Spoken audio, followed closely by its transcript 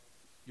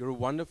you're a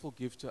wonderful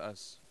gift to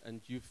us, and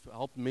you've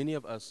helped many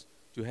of us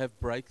to have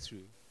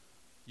breakthrough.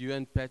 You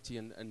and Patty,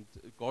 and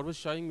God was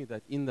showing me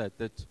that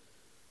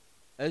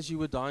as you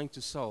were dying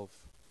to self,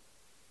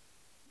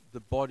 the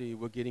body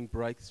were getting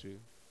breakthrough,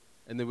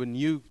 and there were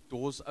new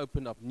doors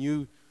opened up,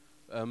 new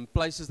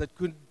places that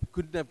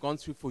couldn't have gone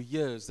through for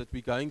years, that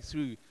we're going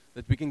through,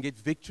 that we can get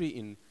victory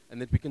in, and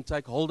that we can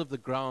take hold of the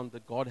ground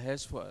that God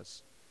has for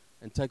us,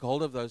 and take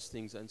hold of those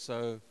things. And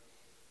so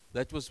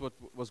that was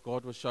what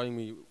God was showing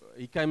me.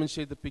 He came and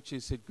shared the picture.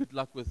 He said, good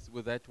luck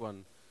with that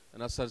one.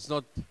 And I said, it's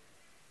not,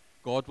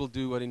 God will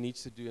do what he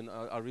needs to do. And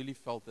I really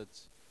felt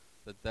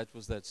that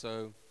was that.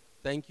 So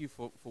thank you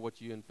for what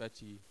you and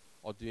Patty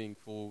are doing,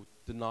 for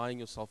denying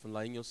yourself and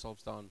laying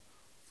yourselves down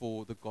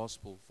for the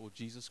gospel, for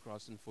Jesus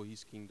Christ and for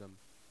his kingdom.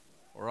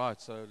 All right,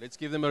 so let's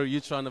give them a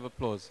huge round of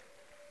applause.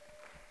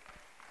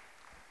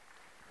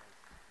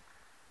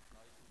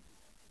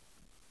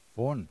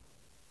 Vaughn,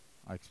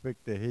 I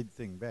expect the head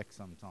thing back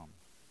sometime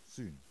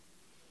soon.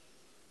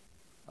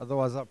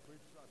 Otherwise, I'll preach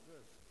like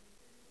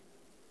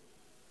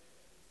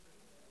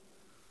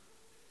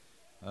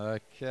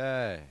this.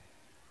 Okay.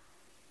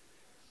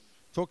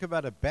 Talk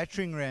about a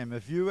battering ram.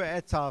 If you were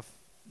at our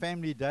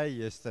family day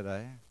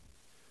yesterday,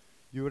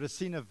 you would have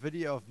seen a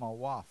video of my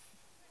wife.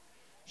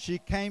 She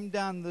came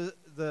down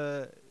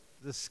the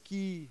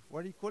ski,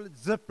 what do you call it,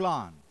 zip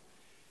line.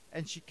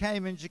 And she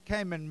came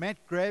and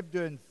Matt grabbed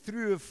her and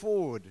threw her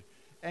forward.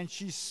 And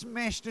she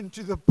smashed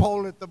into the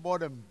pole at the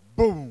bottom.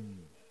 Boom.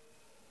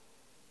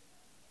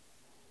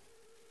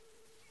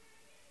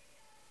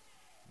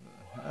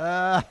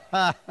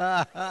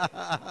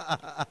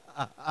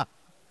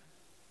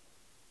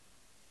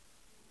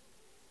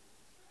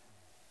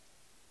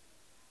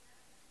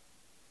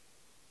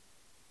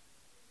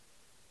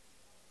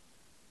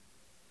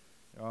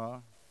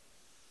 Ja.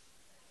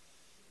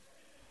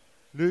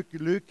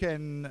 Luke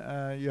and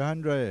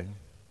Johandre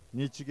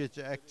need to get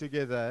your act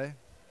together, eh?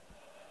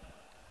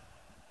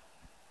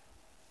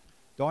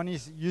 Donnie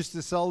used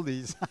to sell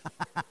these.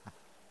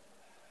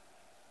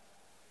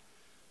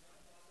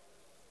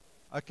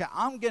 Okay,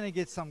 I'm going to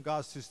get some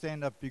guys to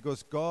stand up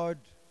because God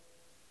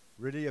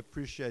really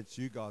appreciates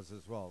you guys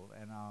as well,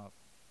 and I'm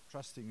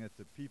trusting that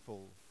the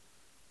people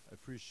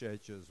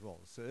appreciate you as well.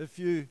 So if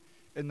you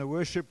in the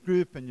worship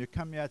group and you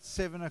come here at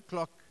 7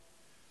 o'clock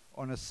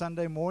on a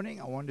Sunday morning,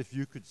 I wonder if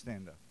you could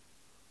stand up.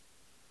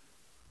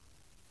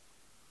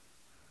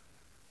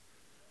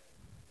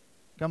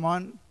 Come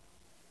on.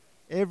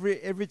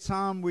 Every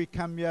time we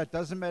come here, it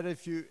doesn't matter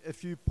if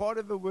you're part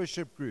of a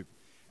worship group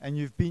and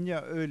you've been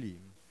here early.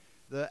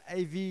 The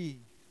AV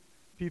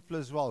people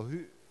as well.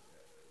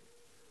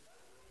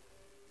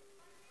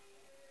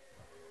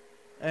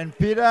 And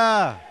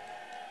Peter.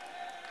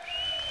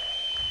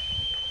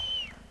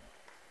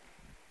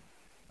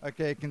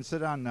 Okay, you can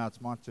sit down now.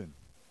 It's my turn.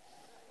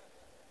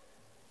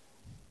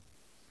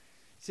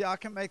 See, I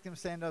can make them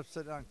stand up,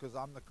 sit down, because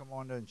I'm the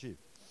commander-in-chief.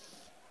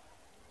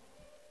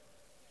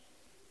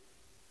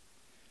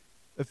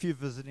 If you're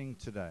visiting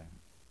today,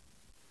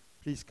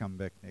 please come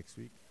back next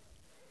week.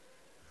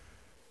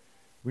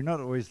 We're not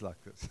always like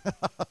this.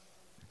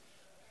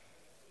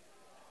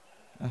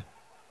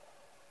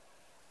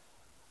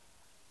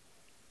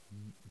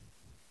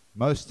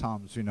 Most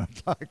times we're not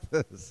like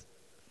this.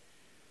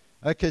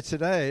 Okay,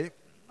 today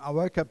I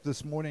woke up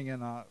this morning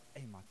and my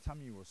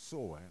tummy was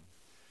sore.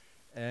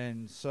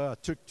 And so I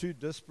took 2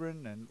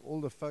 Disprin and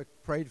all the folk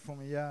prayed for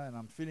me here and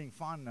I'm feeling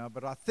fine now.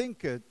 But I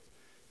think it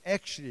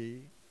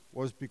actually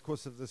was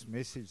because of this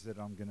message that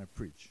I'm going to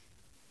preach.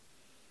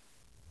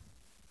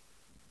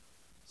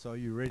 So are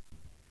you ready?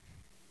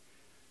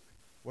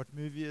 What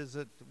movie is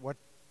it? What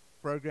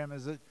program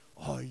is it?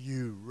 Are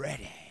you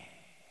ready?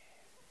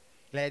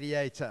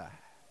 Gladiator.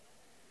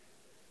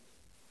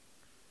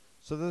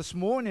 So this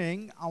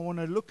morning, I want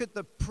to look at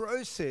the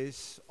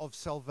process of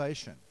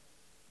salvation.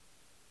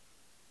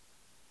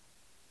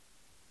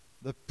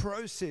 The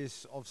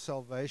process of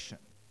salvation.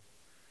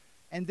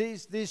 And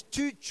there's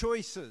 2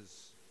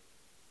 choices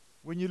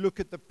when you look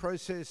at the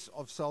process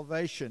of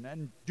salvation.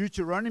 And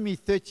Deuteronomy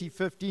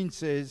 30:15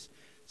 says,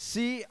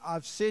 "See,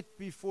 I've set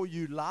before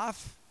you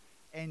life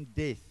and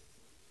death.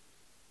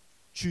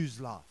 Choose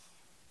life."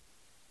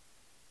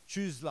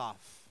 Choose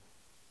life.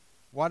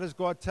 Why does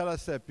God tell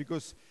us that?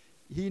 Because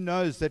he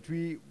knows that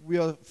we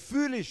are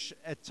foolish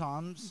at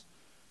times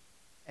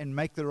and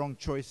make the wrong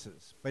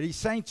choices. But he's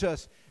saying to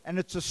us, and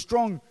it's a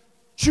strong,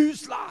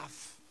 choose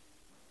life.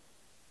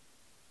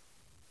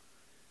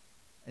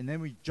 And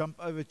then we jump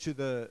over to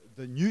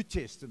the New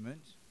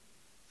Testament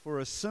for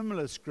a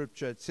similar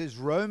scripture. It says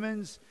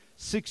Romans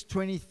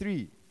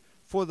 6:23,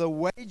 "For the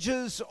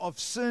wages of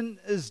sin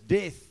is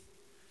death."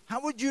 How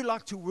would you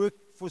like to work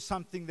for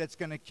something that's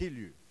going to kill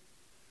you?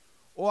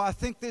 Or I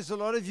think there's a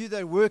lot of you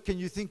that work and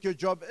you think your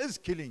job is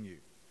killing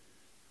you.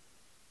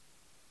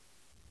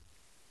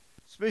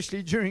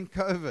 Especially during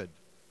COVID.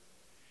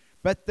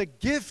 But the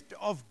gift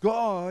of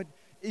God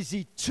is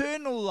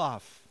eternal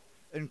life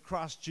in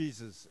Christ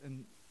Jesus.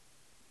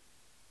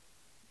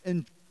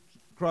 In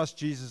Christ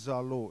Jesus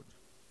our Lord.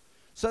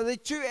 So there are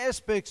 2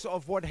 aspects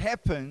of what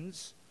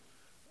happens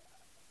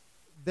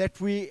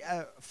that we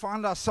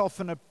find ourselves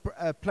in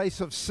a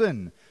place of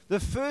sin. The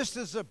first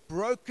is a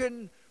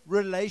broken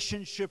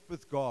relationship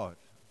with God.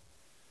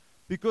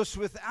 Because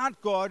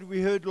without God,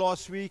 we heard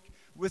last week,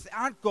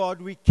 without God,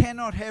 we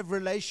cannot have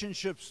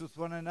relationships with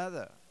one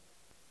another.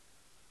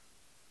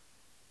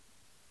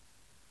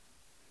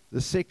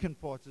 The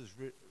second part is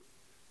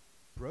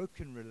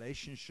broken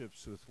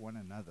relationships with one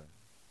another.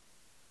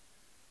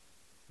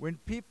 When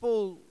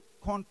people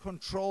can't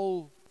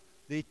control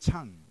their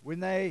tongue, when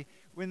they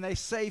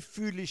say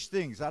foolish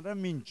things, I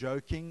don't mean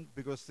joking,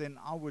 because then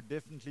I would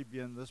definitely be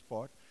in this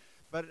part,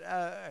 but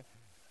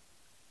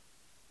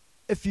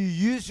if you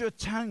use your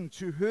tongue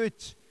to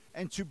hurt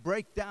and to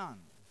break down,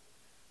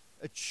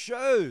 it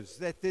shows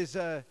that there's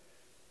a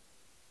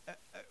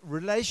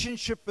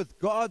relationship with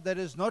God that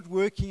is not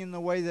working in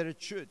the way that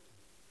it should.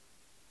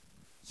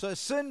 So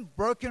sin,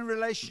 broken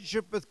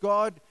relationship with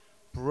God,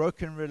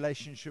 broken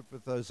relationship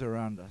with those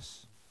around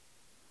us.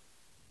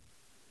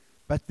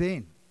 But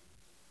then,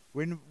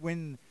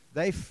 when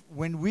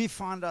we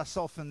find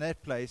ourselves in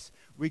that place,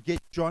 we get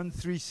John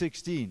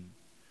 3:16.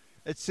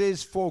 It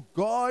says, "For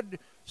God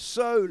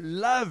so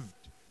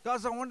loved."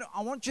 Guys, I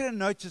want you to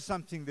notice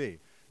something there.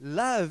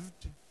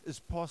 Loved is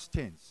past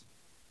tense.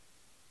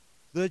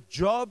 The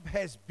job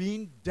has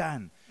been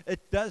done.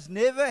 It does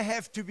never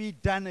have to be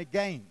done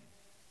again.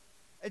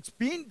 It's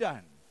been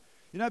done.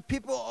 You know,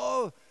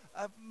 people,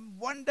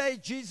 one day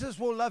Jesus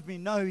will love me.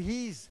 No,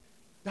 He's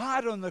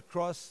died on the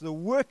cross. The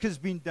work has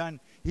been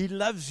done. He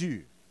loves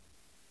you.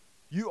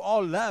 You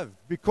are loved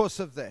because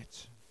of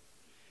that.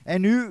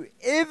 And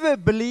whoever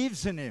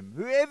believes in Him,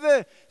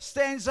 whoever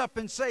stands up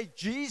and say,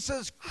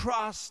 Jesus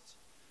Christ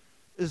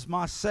is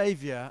my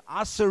Savior,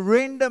 I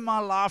surrender my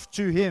life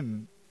to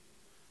Him,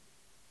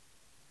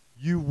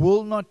 you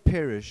will not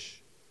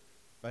perish,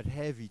 but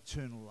have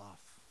eternal life.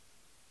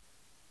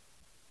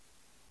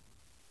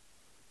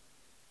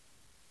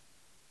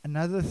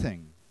 Another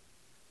thing,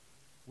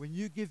 when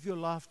you give your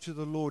life to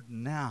the Lord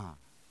now,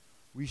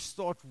 we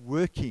start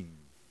walking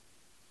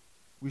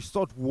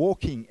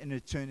in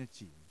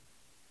eternity.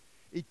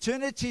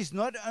 Eternity is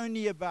not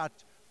only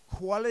about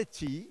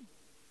quality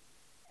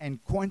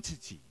and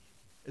quantity.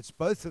 It's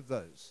both of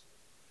those.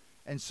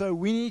 And so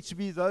we need to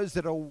be those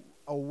that are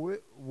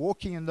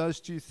walking in those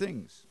two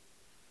things.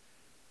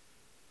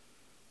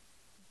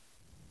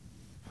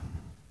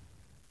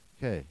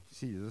 Okay,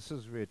 see, this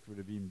is where it would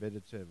have been better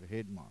to have a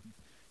head mark.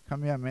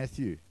 Come here,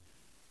 Matthew.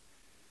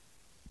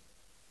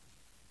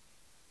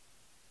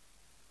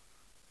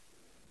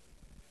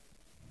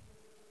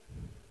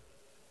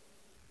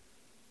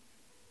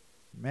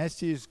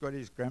 Matthew's got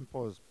his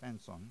grandpa's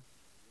pants on.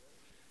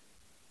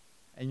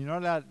 And you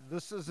know,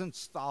 this isn't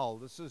style.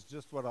 This is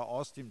just what I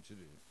asked him to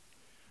do.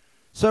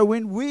 So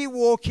when we're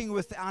walking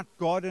without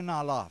God in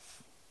our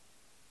life,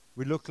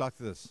 we look like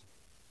this.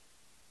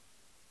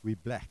 We're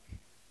black.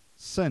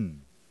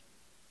 Sin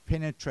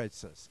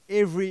penetrates us.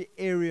 Every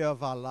area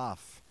of our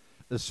life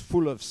is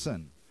full of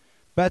sin.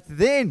 But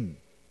then,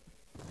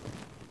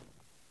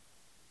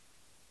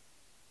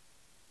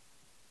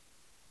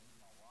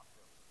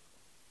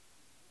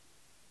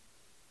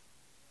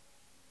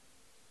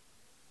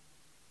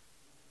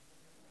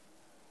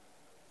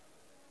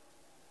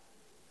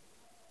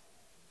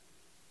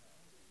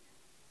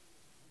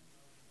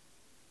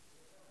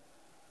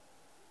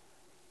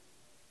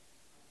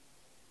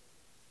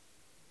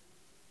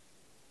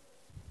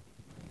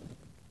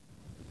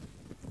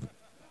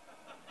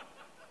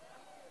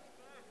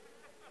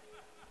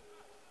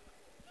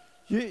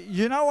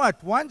 you know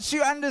what? Once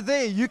you're under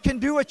there, you can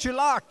do what you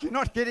like. You're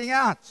not getting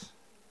out.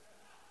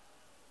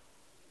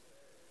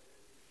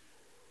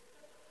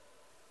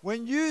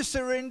 When you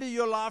surrender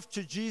your life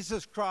to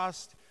Jesus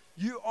Christ,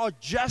 you are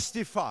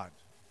justified.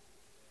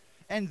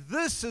 And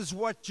this is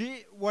what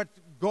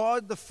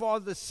God the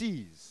Father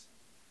sees.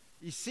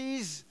 He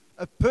sees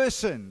a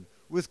person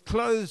with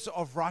clothes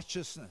of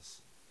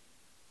righteousness.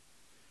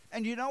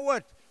 And you know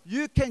what?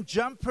 You can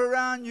jump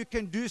around, you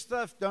can do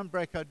stuff. Don't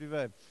break our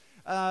duvet.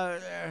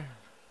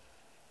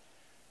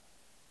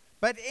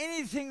 But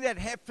anything that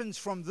happens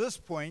from this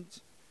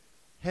point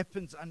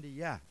happens under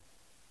here.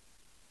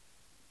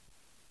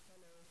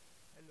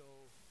 Hello.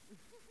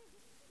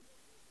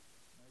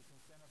 Now you can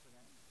stand up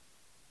again.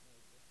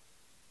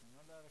 You're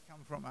not allowed to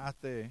come from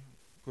out there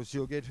because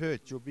you'll get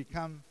hurt. You'll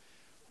become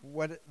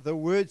what the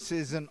word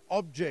says, an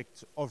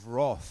object of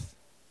wrath.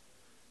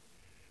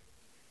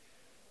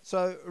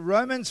 So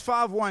Romans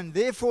 5:1,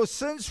 therefore,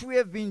 since we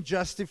have been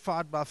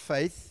justified by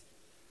faith,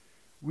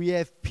 we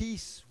have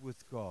peace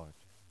with God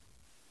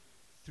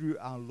through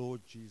our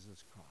Lord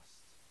Jesus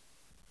Christ.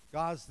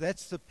 Guys,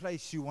 that's the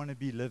place you want to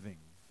be living.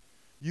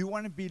 You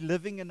want to be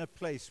living in a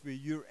place where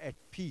you're at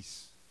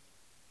peace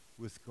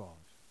with God.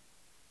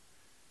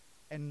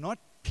 And not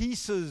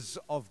pieces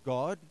of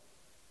God.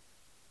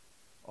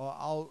 Or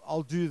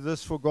I'll do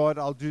this for God,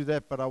 I'll do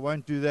that, but I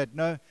won't do that.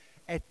 No,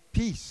 at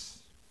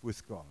peace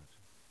with God.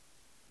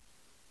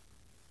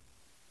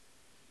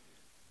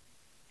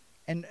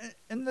 And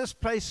in this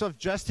place of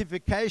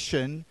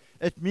justification,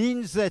 it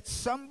means that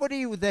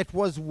somebody that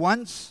was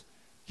once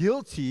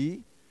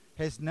guilty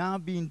has now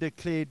been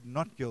declared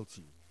not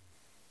guilty.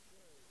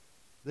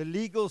 The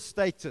legal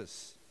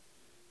status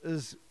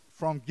is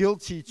from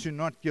guilty to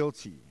not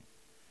guilty.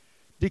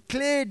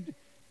 Declared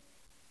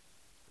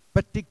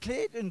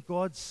in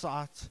God's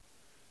sight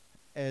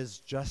as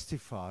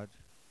justified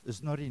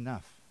is not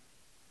enough,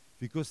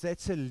 because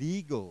that's a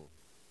legal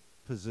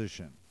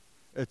position.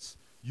 It's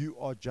you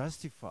are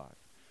justified.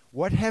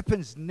 What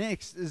happens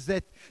next is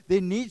that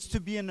there needs to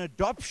be an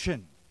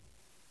adoption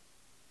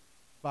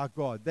by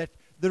God, that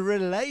the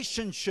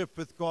relationship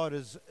with God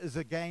is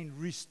again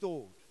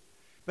restored.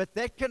 But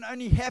that can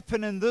only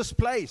happen in this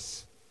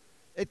place.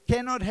 It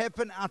cannot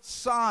happen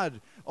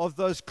outside of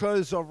those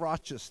clothes of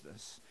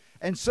righteousness.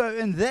 And so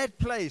in that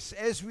place,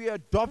 as we are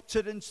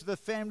adopted into the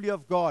family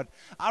of God,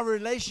 our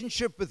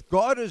relationship with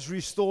God is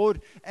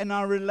restored, and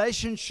our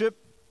relationship,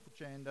 put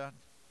your hand out,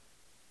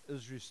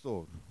 is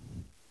restored.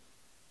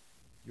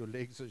 Your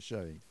legs are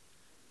showing.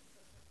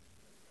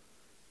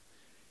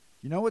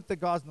 You know what the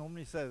guys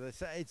normally say? They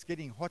say, it's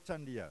getting hot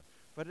under here.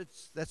 But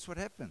that's what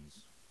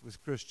happens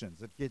with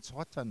Christians. It gets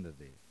hot under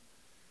there.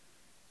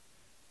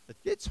 It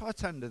gets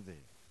hot under there.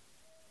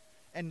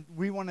 And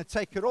we want to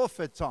take it off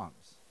at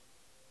times.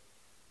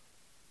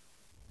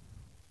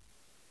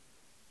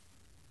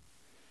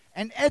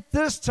 And at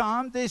this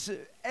time,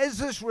 as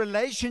this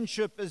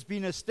relationship has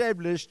been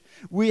established,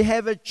 we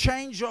have a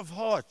change of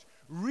heart,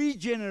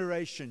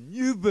 regeneration,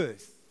 new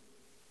birth.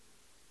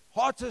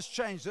 Heart has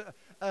changed.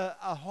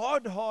 A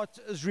hard heart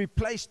is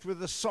replaced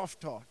with a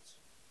soft heart.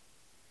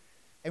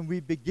 And we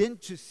begin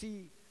to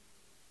see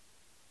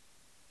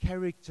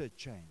character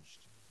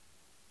changed.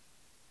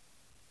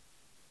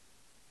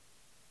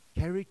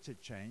 Character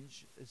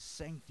change is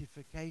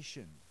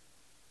sanctification.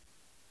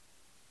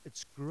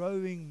 It's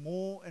growing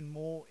more and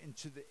more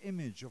into the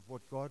image of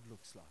what God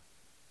looks like.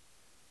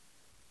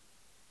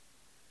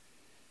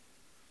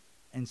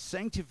 And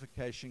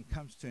sanctification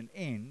comes to an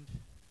end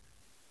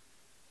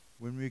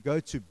when we go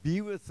to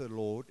be with the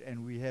Lord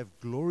and we have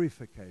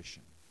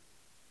glorification.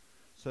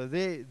 So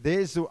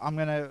I'm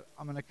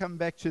gonna come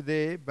back to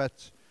there,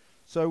 but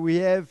so we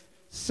have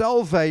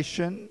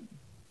salvation,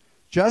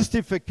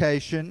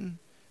 justification,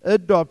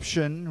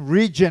 adoption,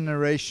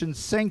 regeneration,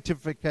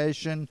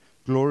 sanctification,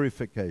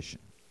 glorification.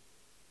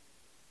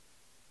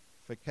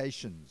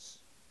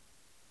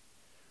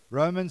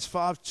 Romans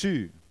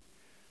 5:2.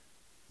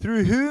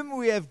 Through whom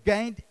we have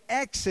gained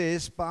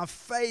access by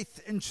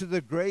faith into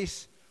the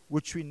grace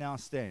which we now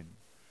stand.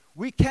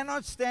 We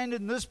cannot stand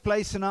in this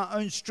place in our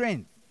own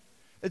strength.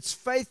 It's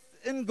faith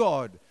in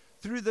God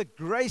through the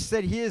grace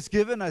that He has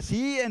given us.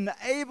 He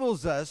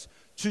enables us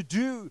to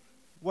do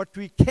what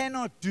we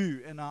cannot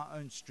do in our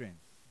own strength.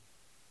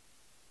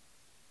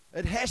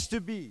 It has to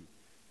be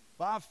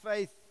by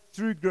faith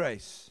through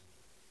grace.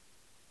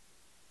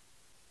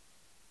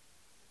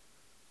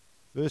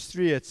 Verse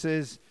 3, it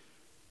says,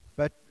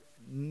 but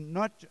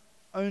not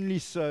only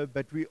so,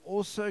 but we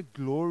also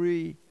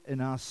glory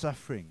in our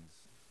sufferings.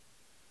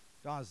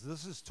 Guys,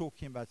 this is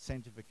talking about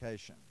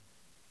sanctification.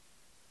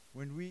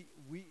 When we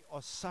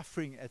are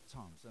suffering at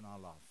times in our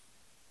life.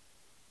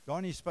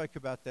 Donnie spoke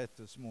about that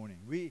this morning.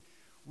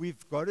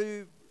 We've got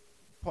to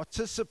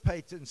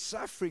participate in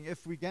suffering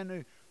if we're going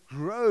to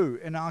grow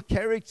in our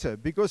character.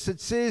 Because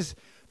it says,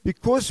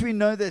 because we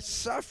know that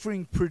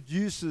suffering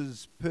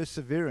produces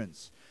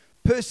perseverance.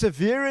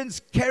 Perseverance,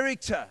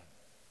 character.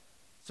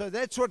 So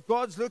that's what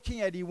God's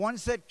looking at. He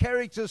wants that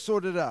character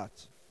sorted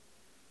out.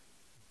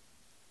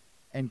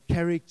 And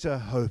character,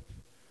 hope.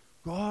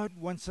 God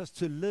wants us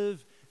to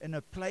live in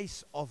a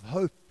place of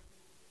hope.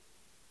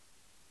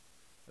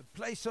 A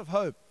place of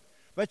hope.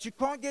 But you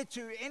can't get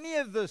to any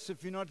of this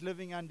if you're not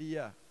living under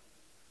here.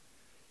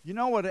 You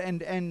know what?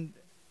 And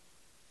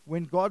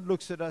when God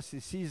looks at us, He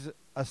sees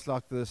us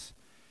like this.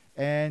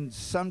 And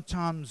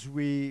sometimes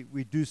we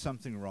do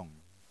something wrong.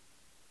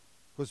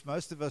 Because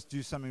most of us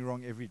do something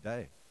wrong every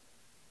day.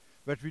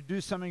 But we do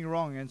something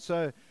wrong. And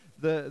so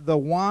the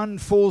wine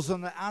falls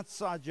on the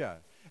outside here.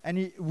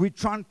 And we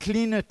try and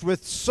clean it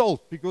with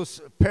salt,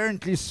 because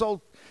apparently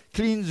salt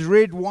cleans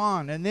red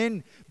wine. And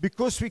then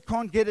because we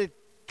can't get it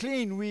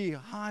clean, we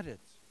hide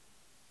it.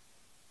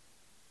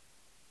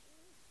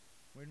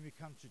 When we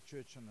come to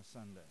church on a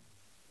Sunday,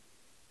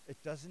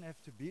 it doesn't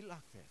have to be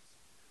like that.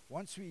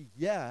 Once we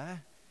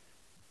hear,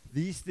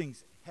 these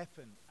things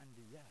happen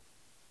under here.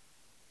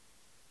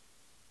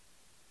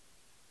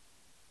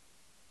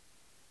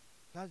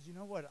 Guys, you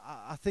know what?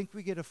 I think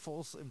we get a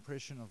false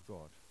impression of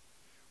God.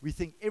 We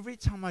think every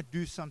time I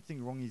do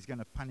something wrong, He's going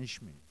to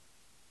punish me.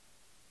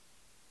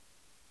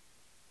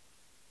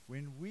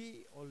 When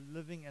we are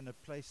living in a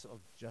place of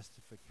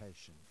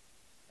justification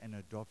and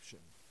adoption,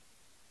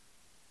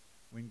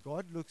 when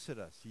God looks at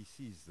us, He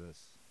sees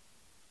this.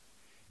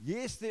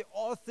 Yes, there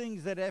are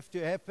things that have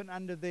to happen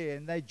under there,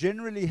 and they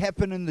generally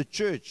happen in the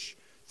church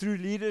through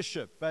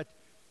leadership. But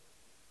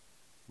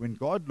when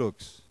God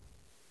looks,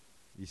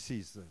 He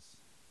sees this.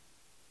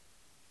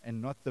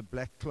 And not the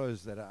black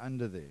clothes that are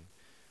under there.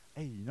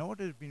 Hey, you know what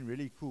would have been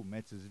really cool,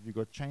 Matt, is if you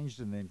got changed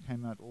and then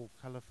came out all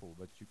colorful,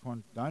 but you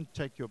can't, don't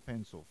take your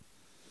pants off.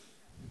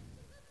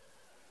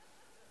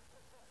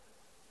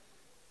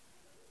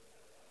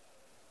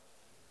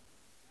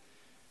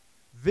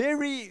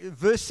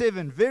 Verse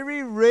 7,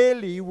 very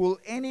rarely will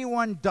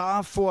anyone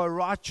die for a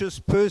righteous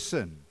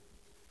person.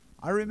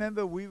 I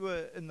remember we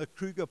were in the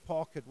Kruger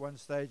Park at one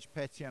stage,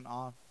 Patty and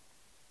I,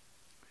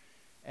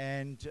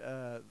 and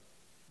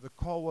the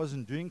car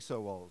wasn't doing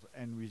so well,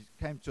 and we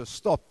came to a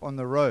stop on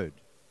the road.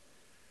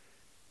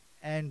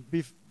 And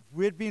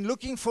we had been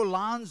looking for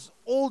lions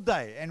all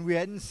day, and we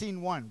hadn't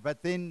seen one.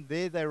 But then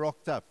there they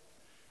rocked up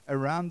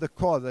around the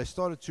car. They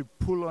started to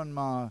pull on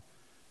my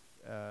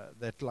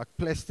that like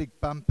plastic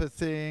bumper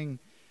thing,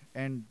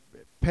 and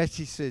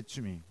Patty said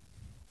to me,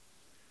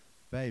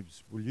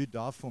 "Babes, will you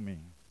die for me?"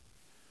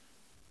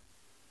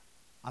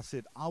 I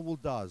said, "I will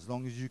die as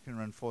long as you can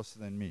run faster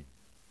than me."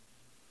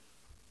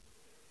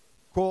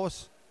 Of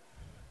course,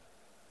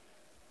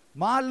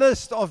 my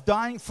list of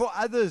dying for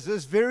others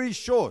is very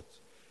short.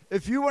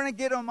 If you want to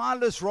get on my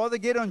list, rather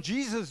get on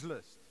Jesus'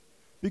 list,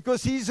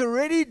 because he's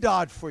already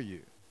died for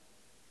you.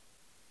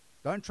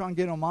 Don't try and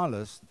get on my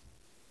list.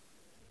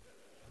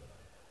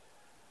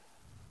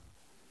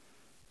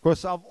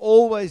 Because I've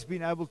always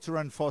been able to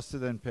run faster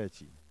than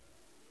Patty.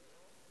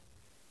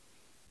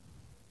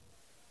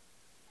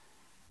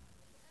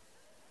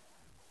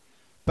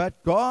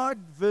 But God,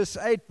 verse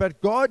 8,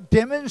 but God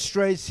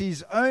demonstrates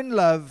his own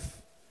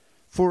love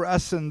for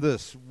us in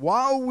this.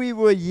 While we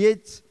were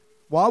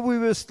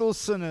still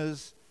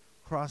sinners,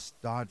 Christ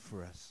died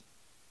for us.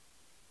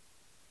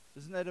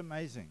 Isn't that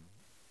amazing?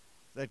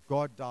 That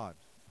God died.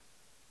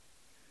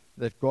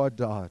 That God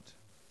died.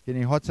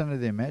 Getting hot under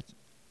there, Matt?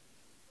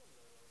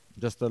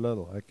 Just a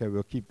little. Okay,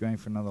 we'll keep going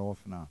for another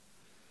half an hour.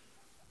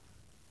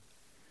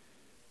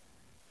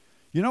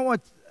 You know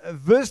what?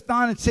 Verse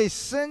 9, it says,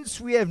 since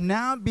we have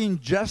now been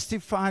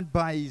justified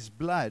by his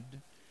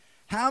blood,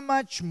 how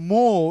much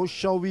more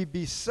shall we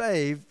be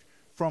saved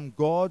from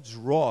God's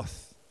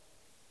wrath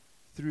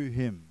through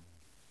him?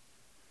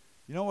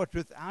 You know what?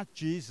 Without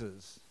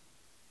Jesus,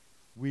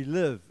 we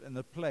live in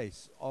the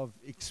place of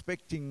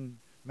expecting,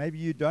 maybe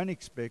you don't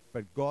expect,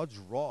 but God's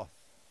wrath.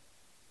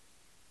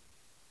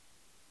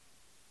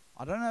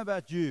 I don't know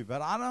about you,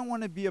 but I don't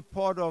want to be a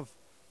part of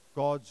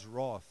God's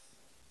wrath.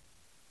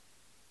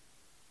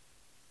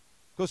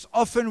 Because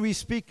often we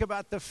speak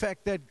about the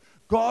fact that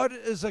God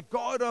is a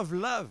God of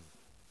love.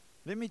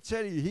 Let me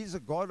tell you, he's a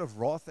God of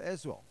wrath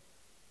as well.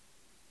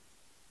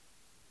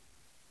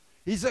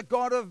 He's a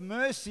God of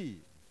mercy,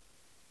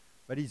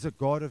 but he's a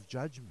God of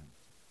judgment.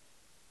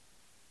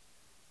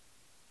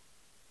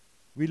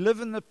 We live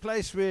in the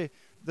place where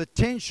the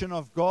tension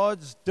of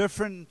God's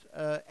different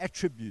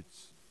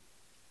attributes.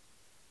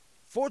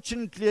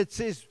 Fortunately, it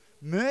says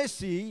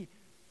mercy.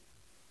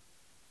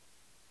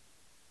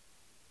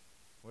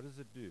 What does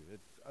it do?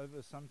 It's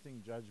over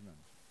something judgment.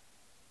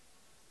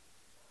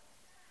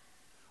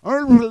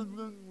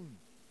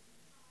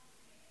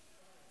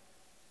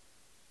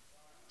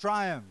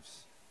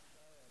 Triumphs.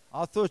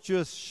 I thought you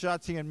were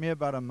shouting at me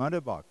about a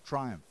motorbike.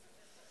 Triumph.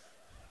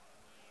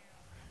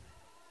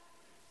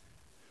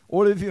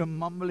 All of you are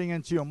mumbling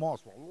into your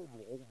mask.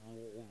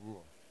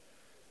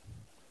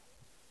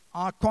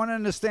 I can't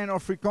understand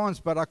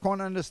Afrikaans, but I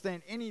can't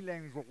understand any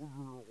language.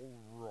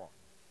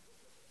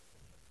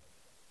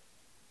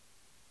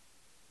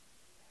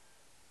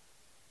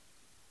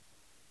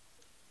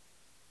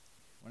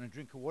 Want a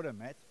drink of water,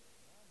 Matt?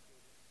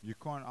 You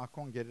can't. I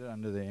can't get it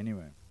under there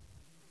anyway.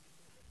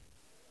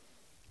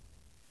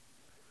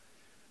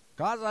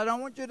 Guys, I don't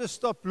want you to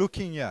stop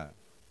looking here,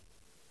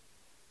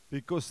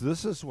 because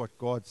this is what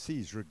God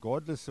sees,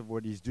 regardless of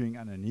what he's doing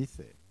underneath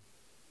there.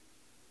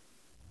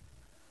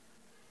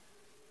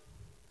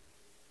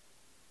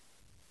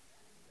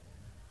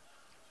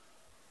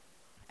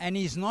 And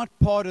he's not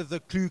part of the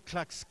Ku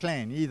Klux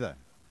Klan either.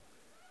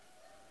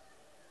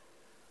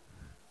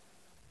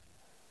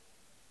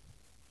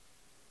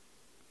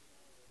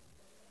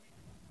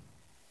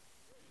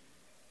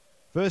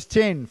 Verse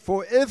 10,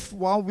 for if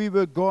while we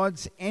were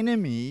God's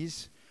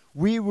enemies,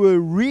 we were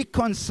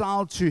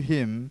reconciled to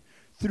him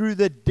through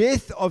the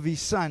death of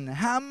his Son,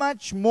 how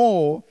much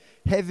more,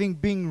 having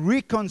been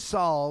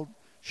reconciled,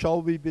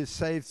 shall we be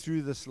saved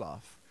through this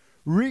life?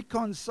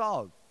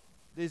 Reconciled.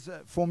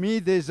 For me,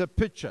 there's a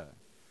picture.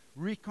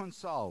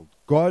 Reconciled.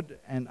 God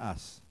and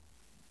us.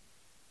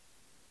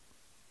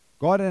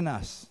 God and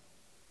us.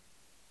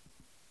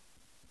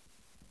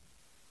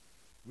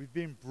 We've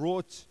been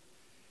brought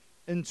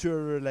into a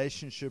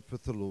relationship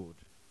with the Lord.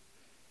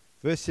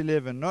 Verse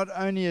 11, not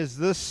only is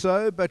this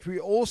so, but we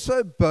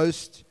also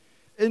boast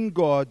in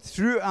God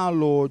through our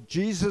Lord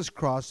Jesus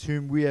Christ,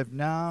 whom we have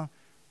now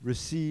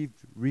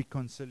received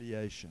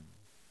reconciliation.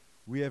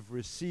 We have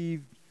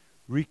received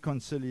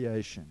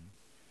reconciliation.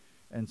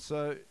 And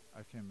so,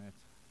 okay, Matt,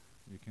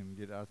 you can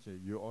get out here.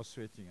 You are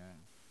sweating, eh?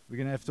 We're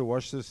going to have to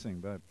wash this thing,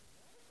 babe.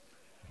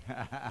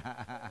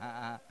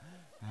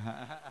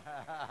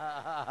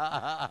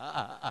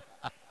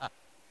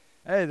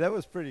 Hey, that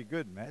was pretty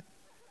good, Matt.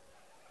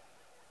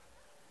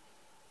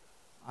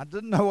 I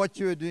didn't know what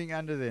you were doing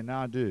under there.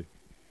 Now I do.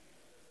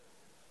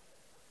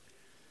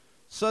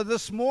 So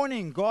this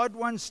morning, God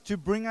wants to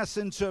bring us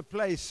into a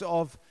place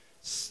of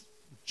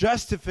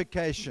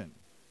justification.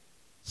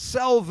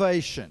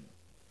 salvation,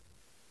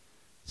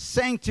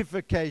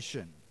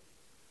 sanctification,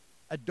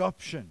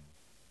 adoption.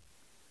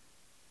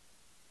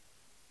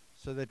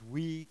 So that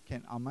we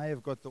can, I may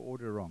have got the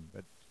order wrong,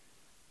 but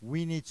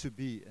we need to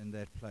be in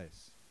that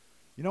place.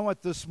 You know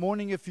what, this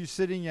morning if you're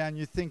sitting here and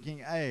you're thinking,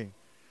 hey,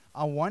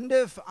 I wonder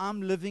if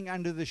I'm living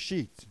under the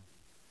sheet.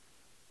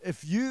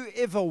 If you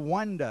ever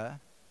wonder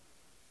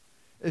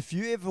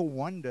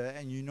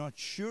and you're not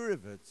sure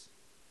of it,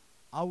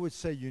 I would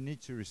say you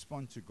need to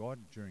respond to God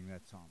during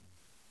that time.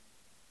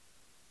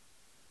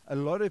 A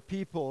lot of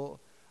people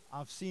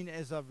I've seen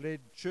as I've led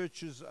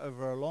churches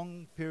over a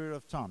long period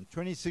of time,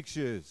 26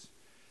 years,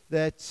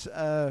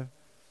 that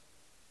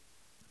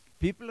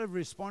people have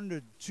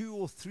responded 2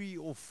 or 3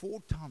 or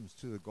 4 times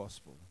to the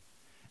gospel.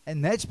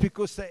 And that's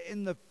because they're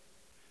in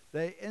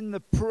the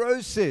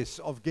process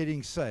of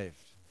getting saved.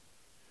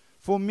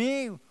 For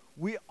me,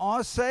 we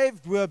are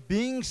saved, we're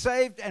being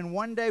saved, and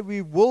one day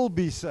we will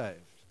be saved.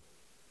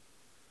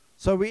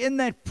 So we're in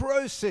that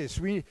process.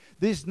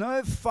 There's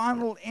no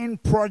final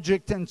end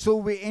project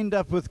until we end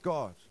up with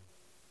God.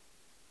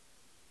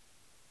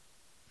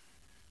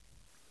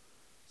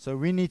 So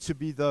we need to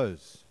be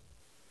those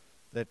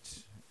that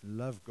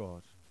love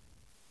God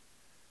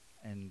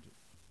and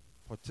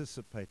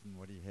participate in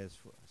what He has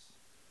for us.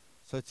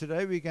 So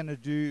today we're going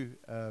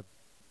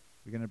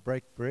to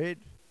break bread,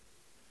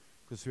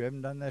 because we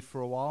haven't done that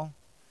for a while.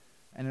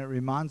 And it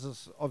reminds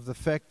us of the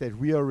fact that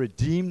we are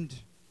redeemed.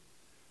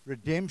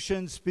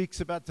 Redemption speaks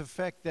about the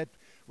fact that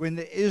when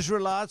the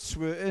Israelites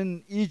were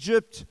in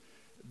Egypt,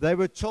 they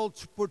were told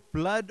to put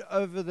blood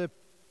over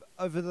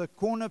the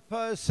corner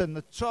posts and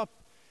the top,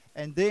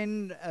 and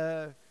then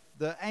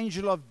the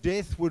angel of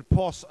death would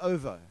pass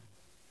over.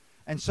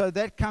 And so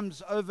that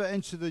comes over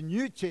into the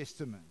New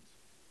Testament,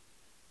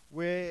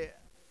 where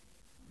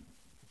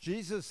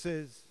Jesus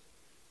says,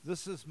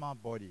 "This is my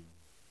body,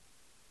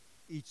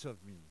 eat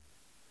of me.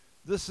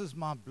 This is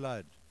my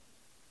blood,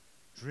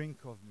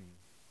 drink of me."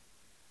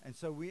 And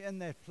so we're in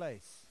that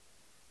place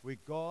where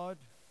God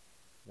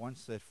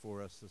wants that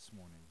for us this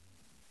morning.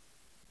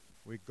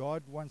 Where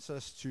God wants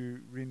us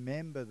to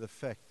remember the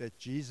fact that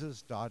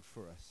Jesus died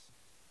for us.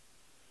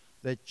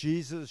 That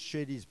Jesus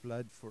shed His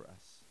blood for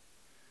us.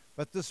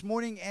 But this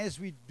morning as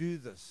we do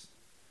this,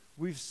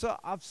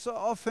 I've so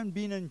often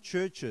been in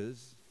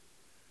churches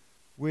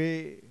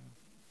where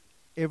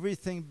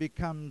everything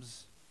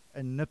becomes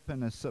a nip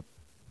and a sip.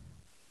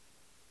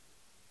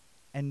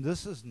 And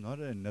this is not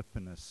a nip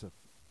and a sip.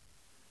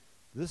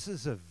 This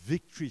is a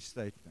victory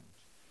statement.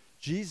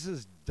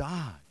 Jesus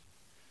died.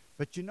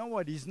 But you know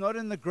what? He's not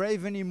in the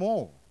grave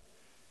anymore.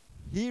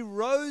 He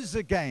rose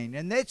again.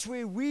 And that's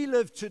where we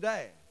live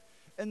today.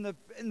 In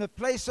the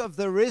place of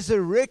the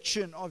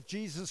resurrection of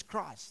Jesus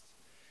Christ.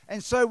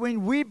 And so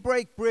when we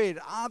break bread,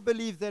 I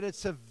believe that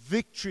it's a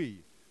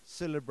victory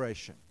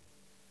celebration.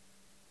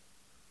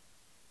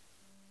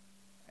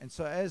 And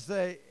so as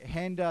they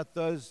hand out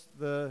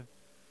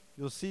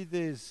you'll see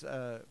there's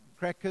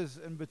crackers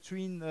in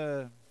between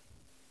the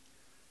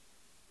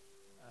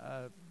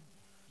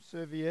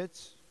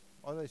serviettes.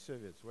 Are they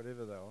serviettes?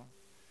 Whatever they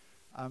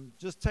are.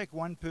 Just take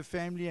one per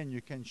family and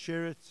you can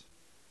share it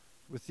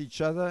with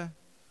each other.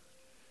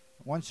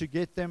 Once you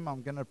get them,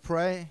 I'm going to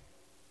pray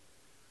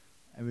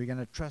and we're going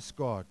to trust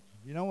God.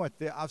 You know what?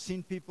 I've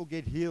seen people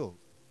get healed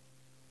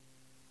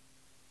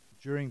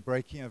during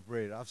breaking of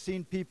bread. I've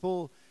seen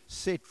people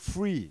set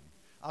free.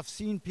 I've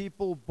seen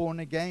people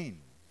born again.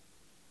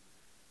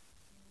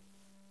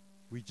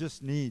 We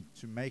just need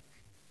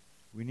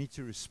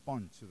to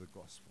respond to the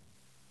gospel.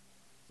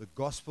 The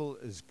gospel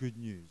is good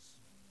news.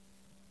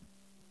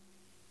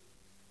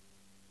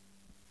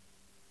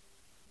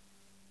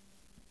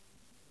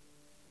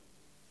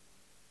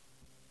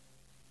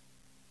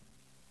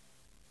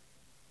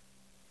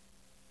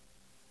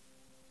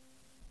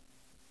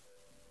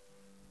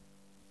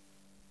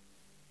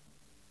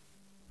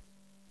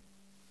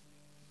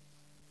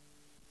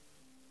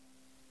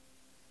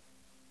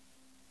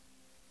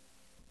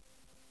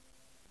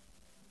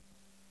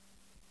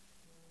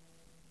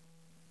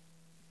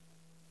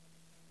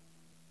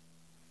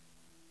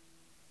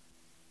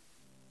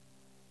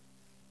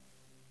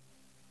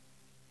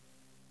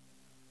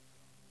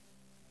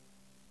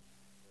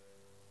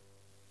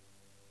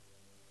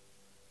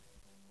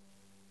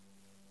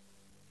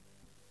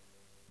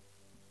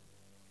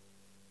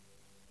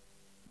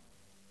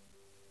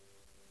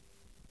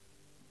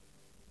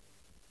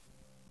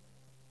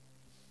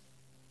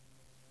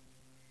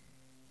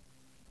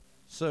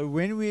 So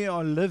when we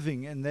are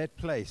living in that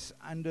place,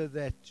 under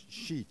that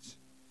sheet,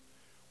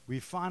 we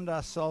find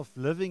ourselves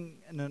living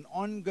in an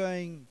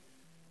ongoing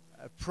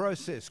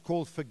process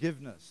called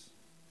forgiveness.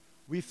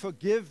 We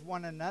forgive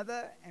one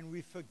another and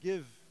we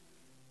forgive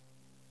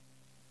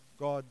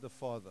God the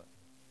Father.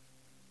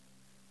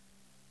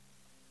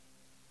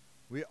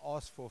 We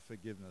ask for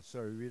forgiveness.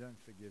 Sorry, we don't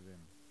forgive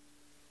Him.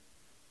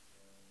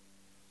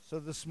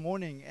 So this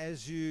morning,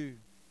 as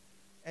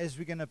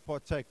we're going to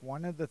partake,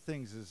 one of the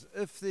things is,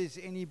 if there's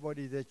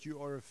anybody that you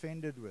are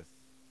offended with,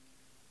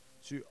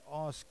 to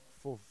ask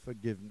for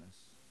forgiveness.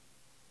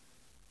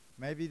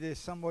 Maybe there's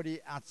somebody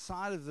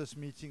outside of this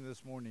meeting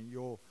this morning,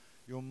 your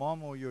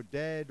mom or your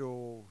dad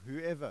or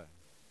whoever,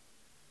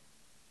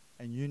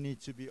 and you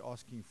need to be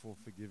asking for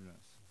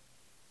forgiveness.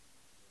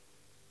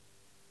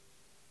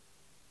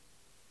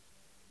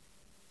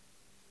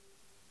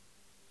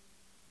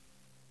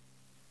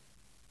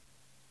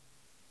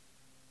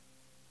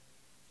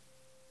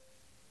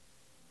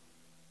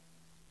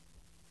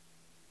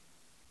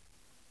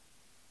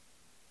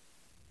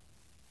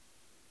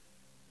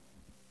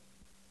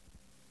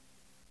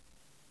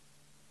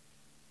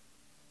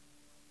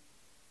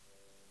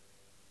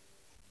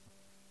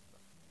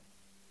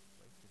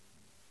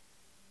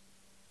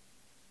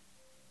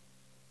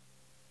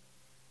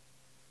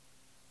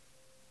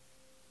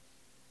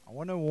 I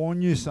want to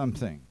warn you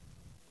something.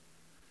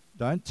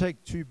 Don't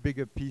take too big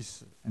a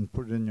piece and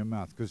put it in your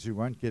mouth, because you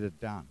won't get it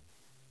down.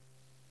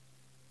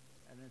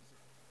 And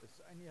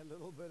it's only a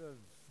little bit of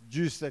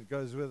juice that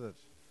goes with it.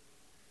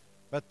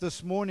 But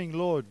this morning,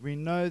 Lord, we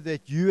know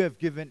that you have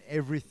given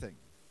everything.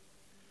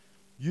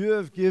 You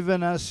have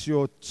given us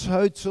your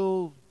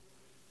total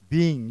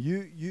being.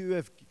 You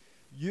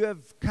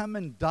have come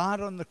and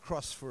died on the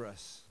cross for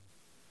us.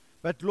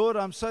 But Lord,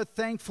 I'm so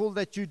thankful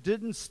that you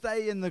didn't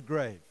stay in the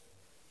grave,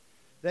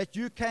 that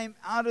you came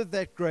out of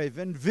that grave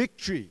in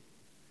victory,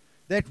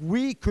 that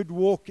we could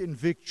walk in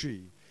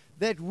victory,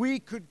 that we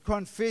could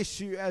confess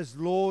you as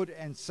Lord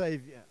and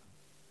Savior.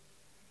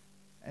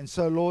 And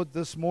so, Lord,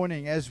 this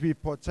morning, as we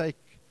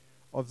partake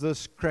of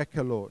this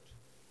cracker, Lord,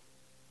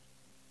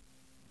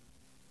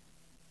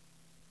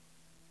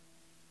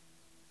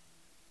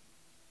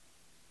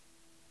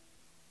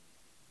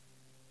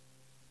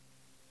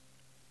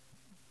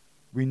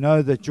 we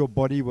know that your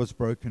body was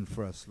broken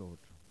for us, Lord.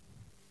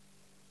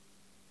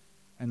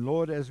 And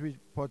Lord, as we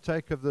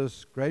partake of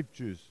this grape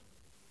juice,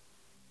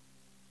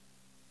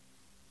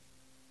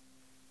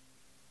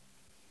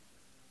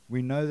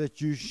 we know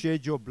that you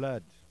shed your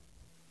blood,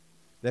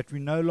 that we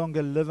no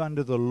longer live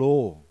under the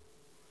law,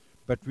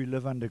 but we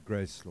live under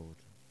grace, Lord.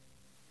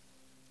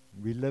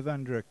 We live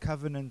under a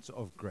covenant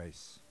of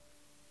grace.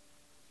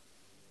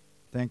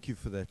 Thank you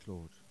for that,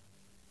 Lord.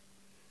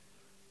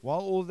 While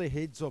all the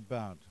heads are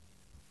bowed,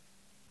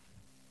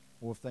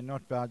 or if they're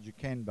not bowed, you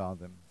can bow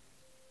them.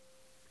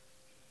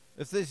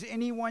 If there's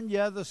anyone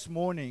here this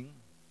morning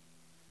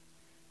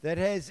that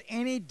has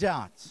any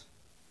doubt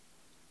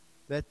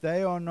that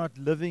they are not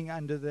living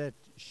under that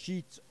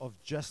sheet of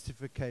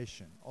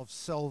justification, of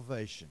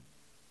salvation,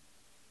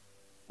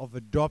 of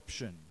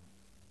adoption,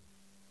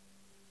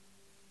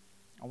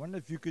 I wonder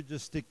if you could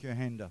just stick your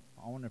hand up.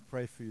 I want to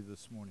pray for you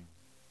this morning.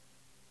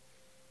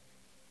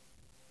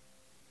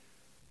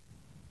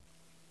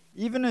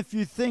 Even if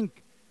you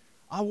think,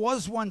 I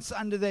was once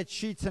under that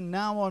sheet and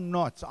now I'm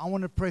not, I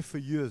want to pray for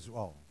you as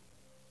well.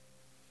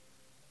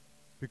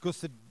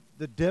 Because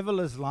the devil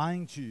is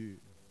lying to you,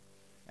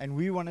 and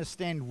we want to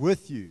stand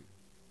with you.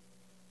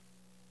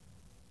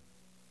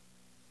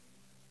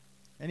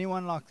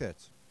 Anyone like that?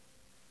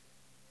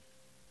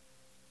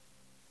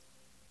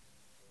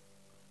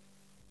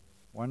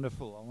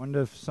 Wonderful. I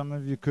wonder if some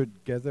of you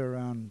could gather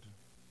around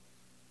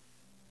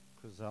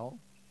Crizelle.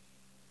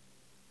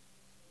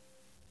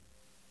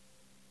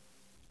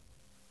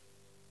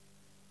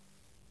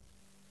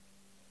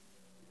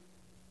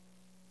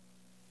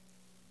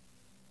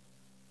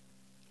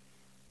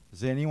 Is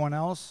there anyone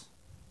else?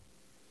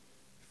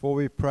 Before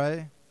we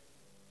pray,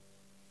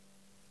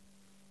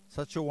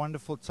 such a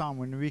wonderful time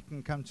when we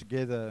can come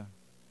together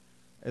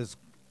as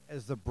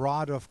the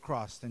bride of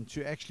Christ and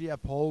to actually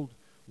uphold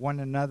one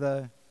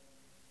another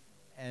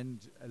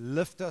and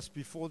lift us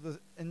before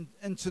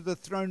into the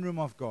throne room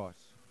of God.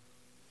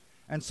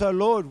 And so,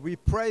 Lord, we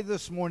pray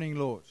this morning,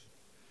 Lord.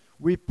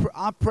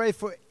 I pray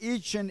for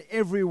each and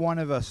every one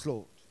of us,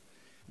 Lord.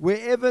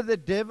 Wherever the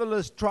devil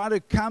has tried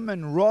to come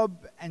and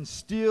rob and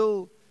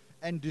steal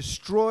and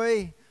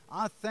destroy,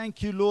 I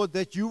thank you, Lord,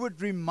 that you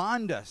would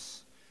remind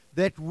us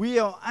that we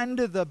are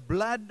under the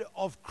blood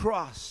of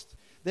Christ,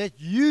 that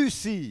you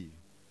see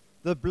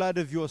the blood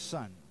of your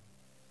Son,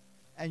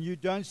 and you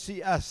don't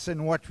see us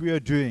and what we are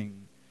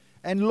doing.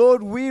 And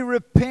Lord, we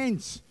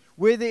repent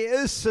where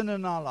there is sin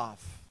in our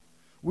life.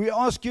 We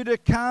ask you to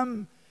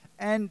come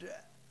and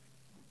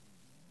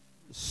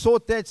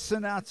sort that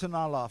sin out in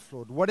our life,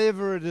 Lord,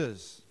 whatever it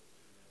is.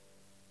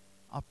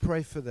 I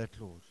pray for that,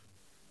 Lord.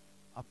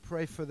 I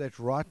pray for that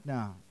right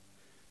now,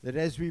 that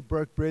as we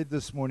broke bread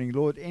this morning,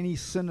 Lord, any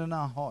sin in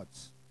our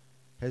hearts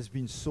has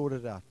been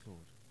sorted out,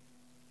 Lord.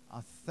 I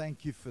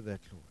thank you for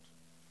that, Lord,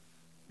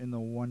 in the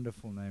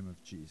wonderful name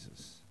of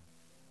Jesus.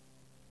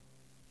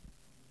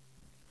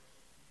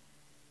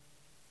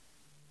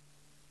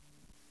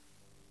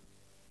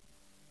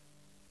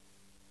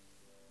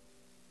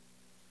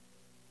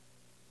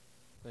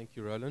 Thank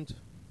you, Rowland.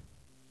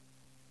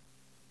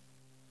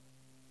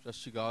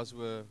 Just you guys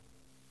were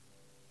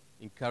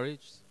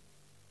encouraged,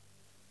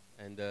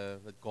 and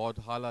that God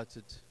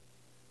highlighted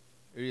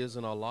areas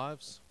in our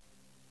lives.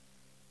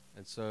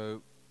 And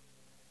so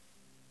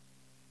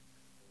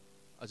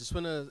I just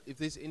want to, if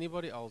there's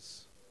anybody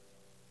else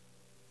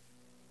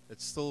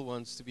that still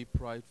wants to be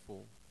prayed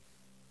for,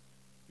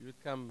 you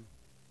would come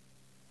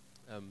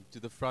to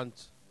the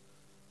front,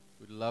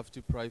 we'd love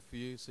to pray for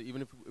you. So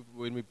even if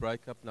when we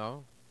break up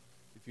now,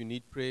 if you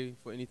need prayer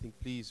for anything,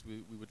 please,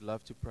 we would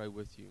love to pray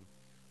with you.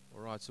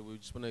 All right, so we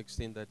just want to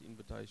extend that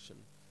invitation.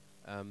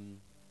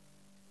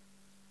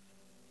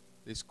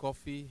 There's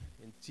coffee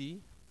and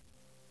tea,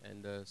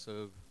 and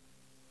so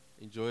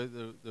enjoy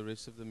the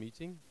rest of the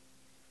meeting,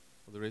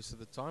 or the rest of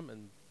the time,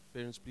 and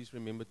parents, please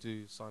remember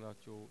to sign out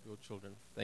your children. Thank